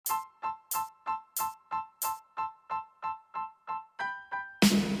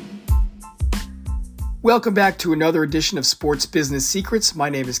Welcome back to another edition of Sports Business Secrets. My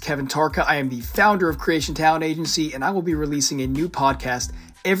name is Kevin Tarka. I am the founder of Creation Talent Agency, and I will be releasing a new podcast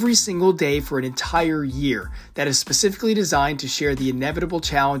every single day for an entire year that is specifically designed to share the inevitable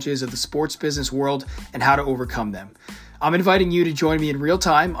challenges of the sports business world and how to overcome them. I'm inviting you to join me in real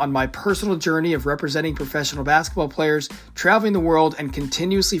time on my personal journey of representing professional basketball players, traveling the world, and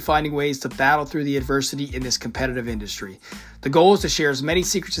continuously finding ways to battle through the adversity in this competitive industry. The goal is to share as many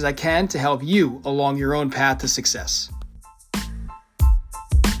secrets as I can to help you along your own path to success.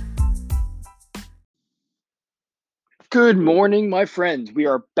 Good morning, my friends. We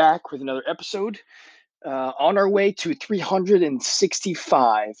are back with another episode. On our way to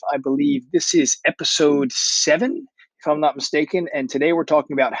 365. I believe this is episode 7, if I'm not mistaken. And today we're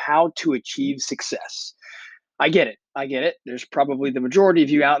talking about how to achieve success. I get it. There's probably the majority of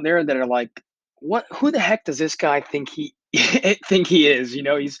you out there that are like, "What? Who the heck does this guy think he think he is?" You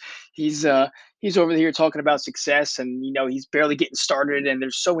know, he's over here talking about success, and he's barely getting started. And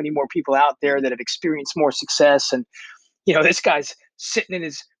there's so many more people out there that have experienced more success, and this guy's sitting in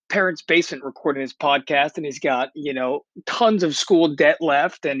his parents' basement recording his podcast, and he's got, tons of school debt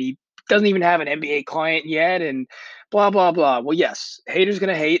left, and he doesn't even have an MBA client yet, and blah, blah, blah. Well, yes, haters going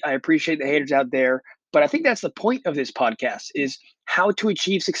to hate. I appreciate the haters out there. But I think that's the point of this podcast, is how to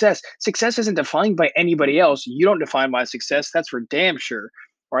achieve success. Success isn't defined by anybody else. You don't define my success. That's for damn sure.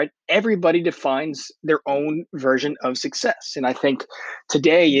 Right? Everybody defines their own version of success. And I think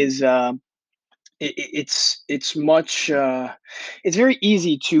today is, it's much it's very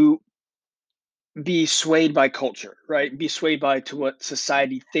easy to be swayed by culture, right? Be swayed by to what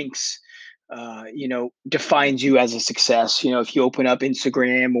society thinks defines you as a success. If you open up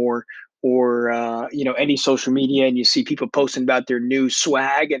Instagram or any social media, and you see people posting about their new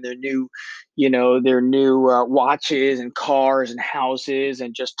swag and their new watches and cars and houses,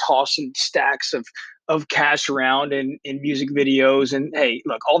 and just tossing stacks of cash around in music videos. And hey,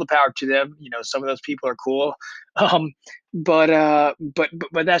 look, all the power to them. Some of those people are cool. Um, but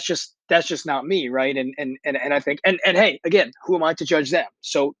that's just not me, right? And I think, and hey, again, who am I to judge them?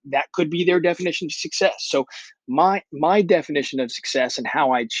 So that could be their definition of success. So my definition of success and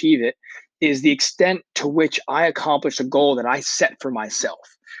how I achieve it is the extent to which I accomplish a goal that I set for myself.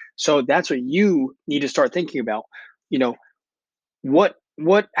 So that's what you need to start thinking about.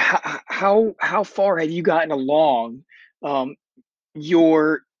 How far have you gotten along um,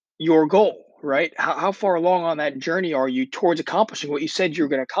 your your goal, right? How far along on that journey are you towards accomplishing what you said you're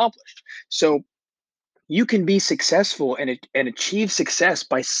going to accomplish? So you can be successful and achieve success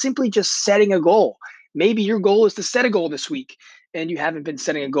by simply just setting a goal. Maybe your goal is to set a goal this week, and you haven't been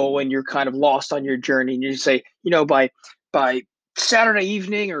setting a goal, and you're kind of lost on your journey, and you say, by Saturday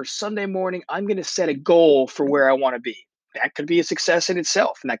evening or Sunday morning, I'm going to set a goal for where I want to be. That could be a success in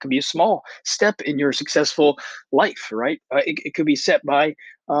itself, and that could be a small step in your successful life, right? It could be set by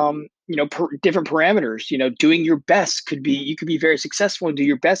different parameters. Doing your best you could be very successful and do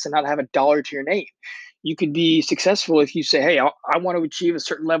your best and not have a dollar to your name. You could be successful if you say, "Hey, I want to achieve a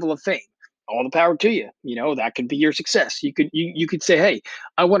certain level of fame." All the power to you. That could be your success. You could say, "Hey,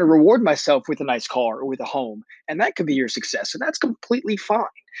 I want to reward myself with a nice car or with a home," and that could be your success. And that's completely fine,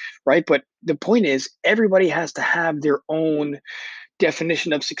 right? But the point is, everybody has to have their own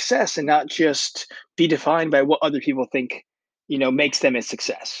definition of success and not just be defined by what other people think makes them a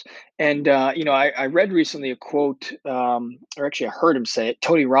success. And I read recently a quote, or actually I heard him say it,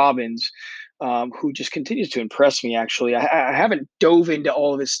 Tony Robbins, who just continues to impress me. Actually, I haven't dove into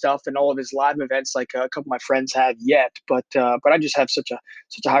all of his stuff and all of his live events like a couple of my friends have yet, but I just have such a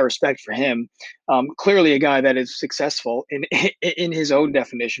high respect for him. Clearly a guy that is successful in his own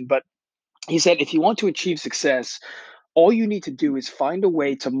definition. But he said, if you want to achieve success, all you need to do is find a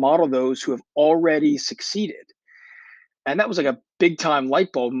way to model those who have already succeeded. And that was like a big time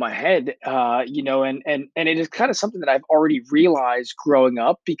light bulb in my head, and it is kind of something that I've already realized growing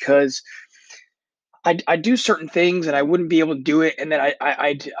up, because I do certain things and I wouldn't be able to do it, and then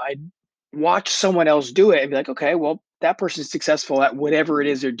I'd watch someone else do it and be like, okay, well, that person's successful at whatever it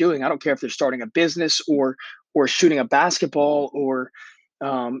is they're doing. I don't care if they're starting a business or shooting a basketball or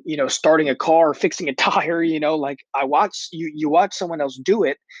starting a car, fixing a tire. Like you watch someone else do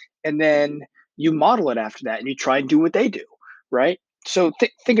it, and then you model it after that, and you try and do what they do, right? So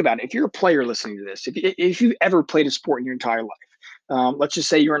think about it. If you're a player listening to this, if you've ever played a sport in your entire life, let's just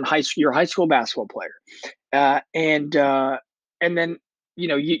say you're in high school, you're a high school basketball player, and then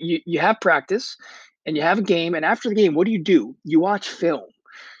you have practice and you have a game, and after the game, what do? You watch film.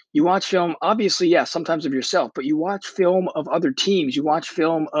 You watch film, obviously, yeah, sometimes of yourself, but you watch film of other teams. You watch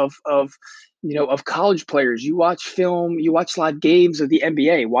film of of college players. You watch film. You watch live games of the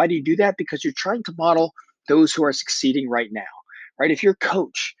NBA. Why do you do that? Because you're trying to model those who are succeeding right now, right? If you're a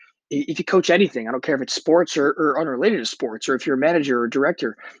coach, if you coach anything, I don't care if it's sports or unrelated to sports, or if you're a manager or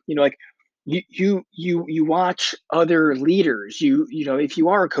director, like you watch other leaders. If you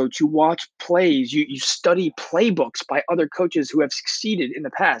are a coach, you watch plays, you study playbooks by other coaches who have succeeded in the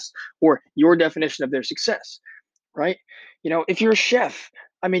past, or your definition of their success, right? If you're a chef,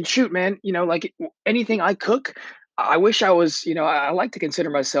 I mean, shoot, man, like anything I cook, I wish I was, I like to consider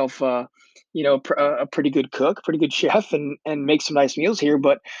myself, a pretty good cook, pretty good chef, and make some nice meals here.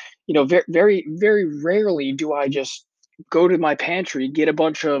 But, very, very, very rarely do I just go to my pantry, get a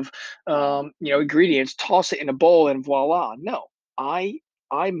bunch of, ingredients, toss it in a bowl, and voila. No, I,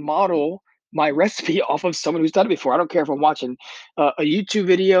 I model my recipe off of someone who's done it before. I don't care if I'm watching a YouTube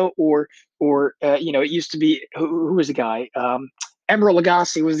video or it used to be who was the guy? Emeril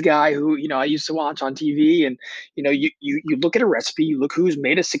Lagasse was the guy who I used to watch on TV, and you look at a recipe, you look who's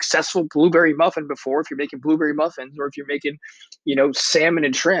made a successful blueberry muffin before. If you're making blueberry muffins, or if you're making salmon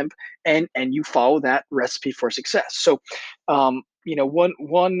and shrimp, and you follow that recipe for success. So, one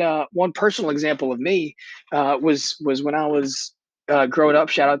personal example of me was when I was growing up.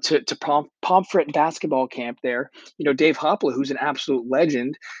 Shout out to Pomfret basketball camp there. Dave Hopla, who's an absolute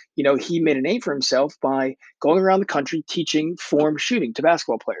legend, he made a name for himself by going around the country teaching form shooting to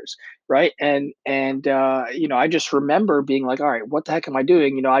basketball players, right? And I just remember being like, all right, what the heck am I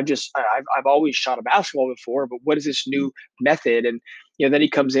doing? I've always shot a basketball before, but what is this new method? And then he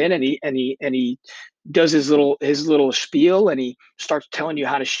comes in and he does his little spiel, and he starts telling you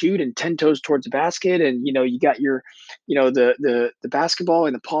how to shoot and 10 toes towards the basket. And you got your the basketball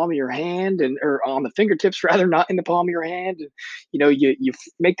in the palm of your hand, and or on the fingertips rather, not in the palm of your hand. And you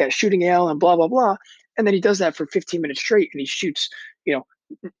make that shooting ale and blah blah blah. And then he does that for 15 minutes straight, and he shoots you know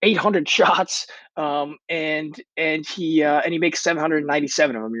 800 shots, and he makes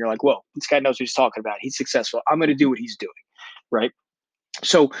 797 of them. You're like, whoa, this guy knows what he's talking about. He's successful. I'm going to do what he's doing, right?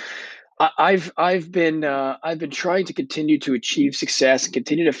 So I've been trying to continue to achieve success and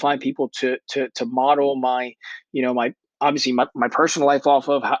continue to find people to model my obviously my personal life off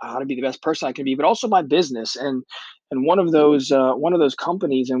of, how to be the best person I can be, but also my business. And one of those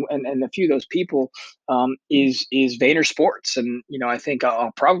companies, and a few of those people, is Vayner Sports. And I think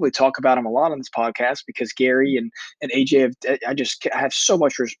I'll probably talk about them a lot on this podcast, because Gary and AJ I just have so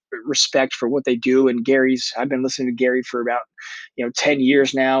much respect for what they do. And I've been listening to Gary for about 10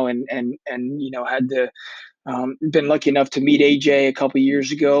 years now, and had the been lucky enough to meet AJ a couple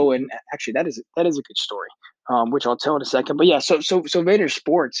years ago. And actually, that is a good story, which I'll tell in a second. But yeah, so Vayner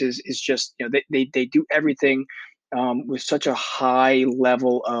Sports is just they do everything with such a high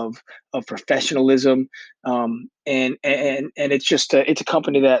level of professionalism, and it's a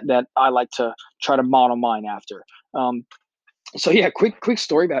company that I like to try to model mine after. So yeah, quick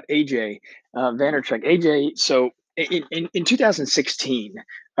story about AJ Vanderchuk. AJ, so in 2016,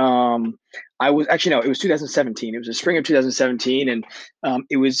 I was actually, no, it was 2017. It was the spring of 2017, and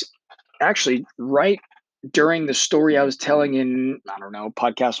it was actually right during the story I was telling in, I don't know,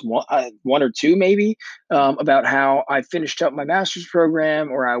 podcast one or two maybe, about how I finished up my master's program,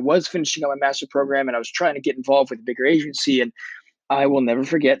 or I was finishing up my master's program, and I was trying to get involved with a bigger agency. And I will never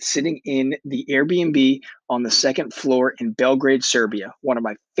forget sitting in the Airbnb on the second floor in Belgrade, Serbia, one of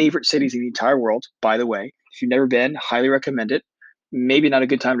my favorite cities in the entire world, by the way. If you've never been, highly recommend it. Maybe not a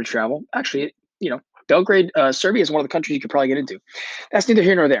good time to travel. Actually, Belgrade, Serbia is one of the countries you could probably get into. That's neither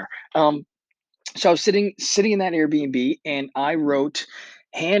here nor there. So I was sitting in that Airbnb, and I wrote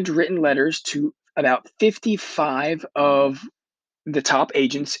handwritten letters to about 55 of the top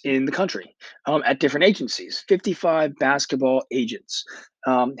agents in the country, at different agencies. 55 basketball agents,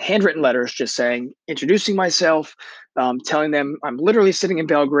 handwritten letters just saying, introducing myself, telling them I'm literally sitting in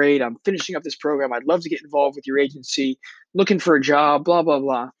Belgrade, I'm finishing up this program, I'd love to get involved with your agency, looking for a job, blah blah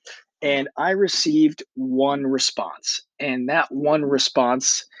blah. And I received one response, and that one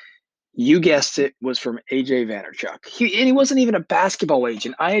response, you guessed it, was from AJ Vanderchuk. And he wasn't even a basketball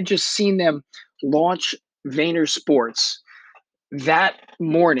agent. I had just seen them launch Vayner Sports that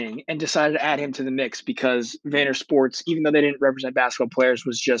morning, and decided to add him to the mix, because Vayner Sports, even though they didn't represent basketball players,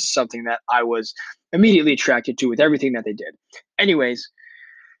 was just something that I was immediately attracted to with everything that they did. Anyways,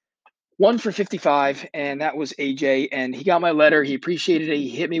 one for 55, and that was AJ. And he got my letter. He appreciated it. He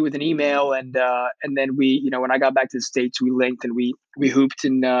hit me with an email, and then when I got back to the States, we linked, and we hooped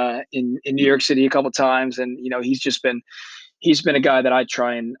in New York City a couple times. And he's been a guy that I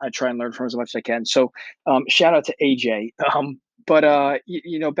try and learn from as much as I can. So shout out to AJ. but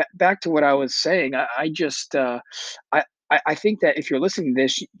back to what I was saying. I just I, I think that if you're listening to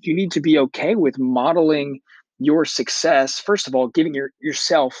this, you need to be okay with modeling your success. First of all, giving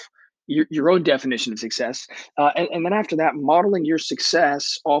yourself your own definition of success, and then after that, modeling your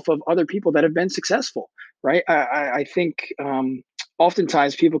success off of other people that have been successful. Right? I think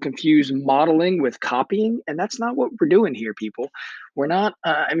oftentimes people confuse modeling with copying, and that's not what we're doing here, people. We're not.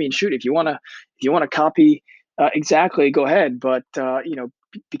 I mean, shoot, if you want to copy exactly, go ahead, but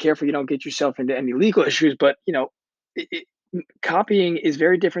be careful you don't get yourself into any legal issues. But copying is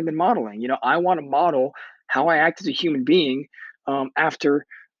very different than modeling. I want to model how I act as a human being after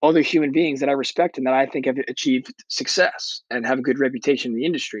other human beings that I respect and that I think have achieved success and have a good reputation in the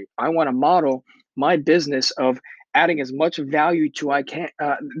industry. I want to model my business of adding as much value to I can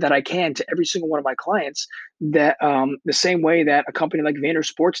that I can to every single one of my clients. That the same way that a company like Vayner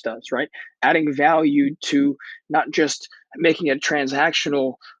Sports does, right? Adding value to not just making a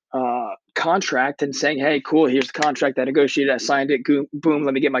transactional contract and saying, "Hey, cool, here's the contract I negotiated, I signed it, boom,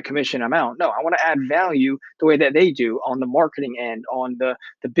 let me get my commission, I'm out." No, I want to add value the way that they do on the marketing end, on the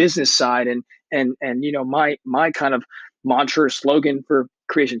business side, and my kind of mantra or slogan for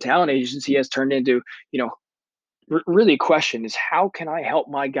Creation Talent Agency has turned into, you know, really a question is how can I help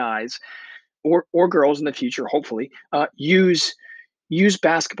my guys or girls in the future, hopefully, use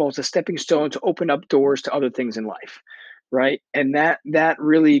basketball as a stepping stone to open up doors to other things in life, right? And that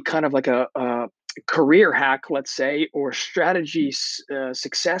really kind of like a career hack, let's say, or strategy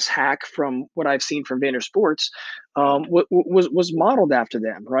success hack from what I've seen from Vayner Sports, was modeled after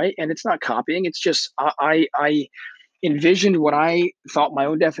them, right? And it's not copying; it's just I envisioned what I thought my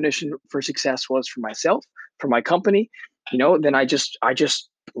own definition for success was for myself, for my company. Then I just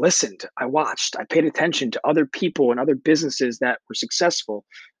listened, I watched, I paid attention to other people and other businesses that were successful,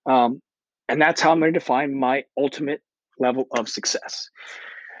 um, and that's how I'm going to define my ultimate level of success.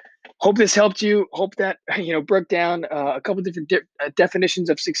 Hope this helped you. Hope that broke down a couple different definitions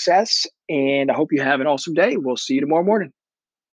of success, and I hope you have an awesome day. We'll see you tomorrow morning.